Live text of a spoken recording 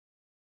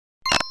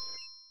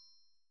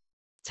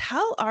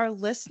Tell our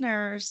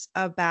listeners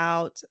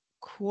about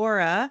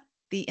QUARA,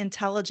 the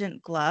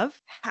intelligent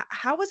glove.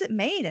 How was it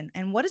made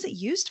and what is it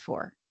used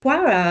for?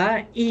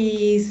 QUARA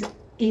is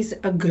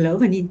a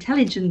glove, an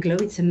intelligent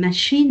glove. It's a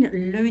machine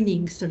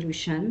learning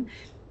solution,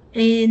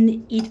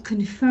 and it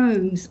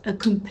confirms a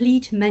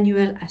complete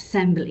manual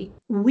assembly.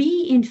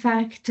 We, in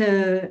fact,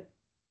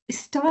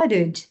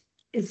 started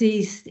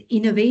this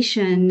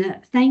innovation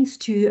thanks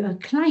to a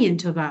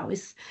client of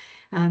ours,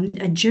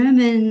 a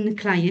German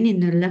client in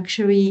the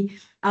luxury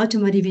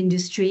automotive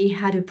industry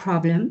had a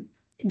problem.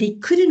 They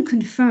couldn't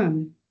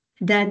confirm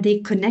that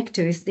the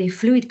connectors, the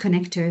fluid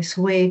connectors,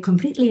 were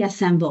completely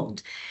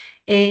assembled.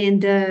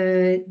 And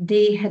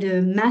they had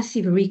a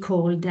massive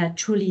recall that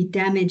truly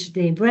damaged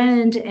their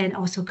brand and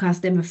also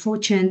cost them a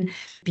fortune.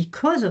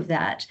 Because of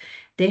that,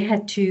 they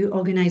had to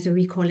organize a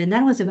recall. And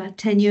that was about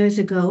 10 years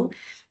ago.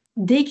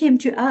 They came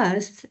to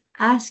us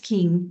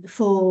asking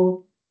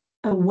for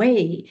a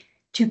way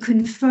to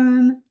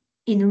confirm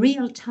in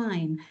real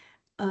time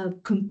a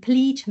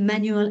complete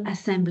manual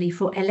assembly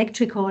for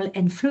electrical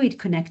and fluid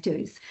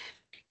connectors.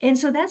 And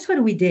so that's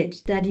what we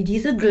did, that it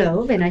is a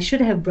glove, and I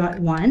should have brought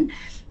one,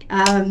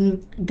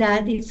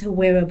 that is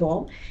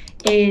wearable,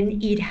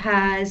 and it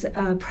has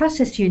a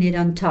process unit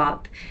on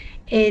top.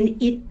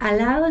 And it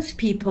allows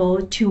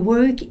people to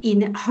work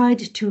in hard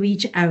to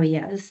reach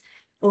areas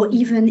or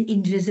even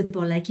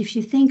invisible. Like if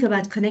you think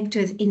about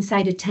connectors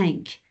inside a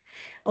tank,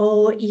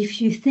 or if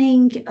you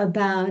think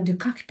about the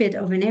cockpit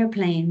of an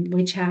airplane,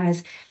 which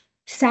has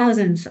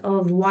thousands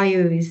of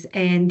wires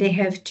and they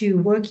have to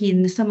work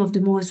in some of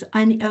the most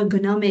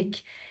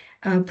unergonomic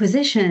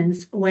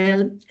positions.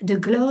 Well, the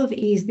glove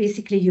is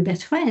basically your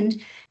best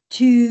friend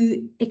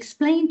to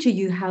explain to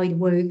you how it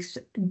works.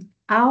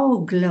 Our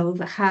glove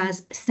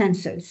has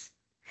sensors,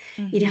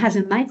 it Mm-hmm. has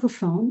a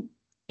microphone,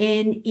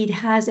 and it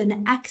has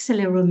an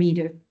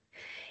accelerometer.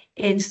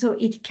 And so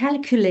it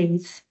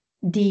calculates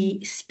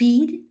the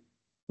speed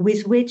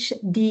with which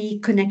the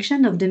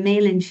connection of the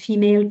male and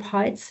female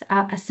parts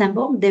are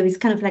assembled. There is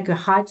kind of like a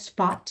hard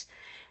spot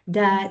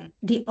that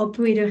Mm-hmm. the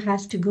operator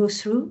has to go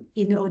through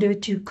in order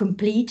to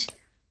complete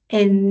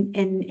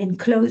and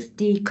close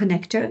the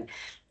connector.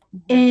 Mm-hmm.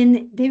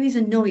 And there is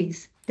a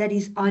noise that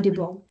is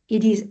audible.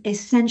 It is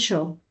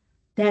essential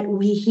that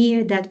we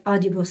hear that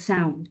audible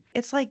sound.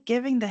 It's like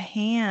giving the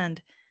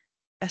hand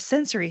a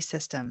sensory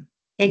system,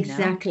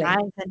 Exactly.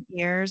 eyes and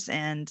ears,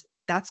 and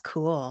that's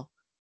cool.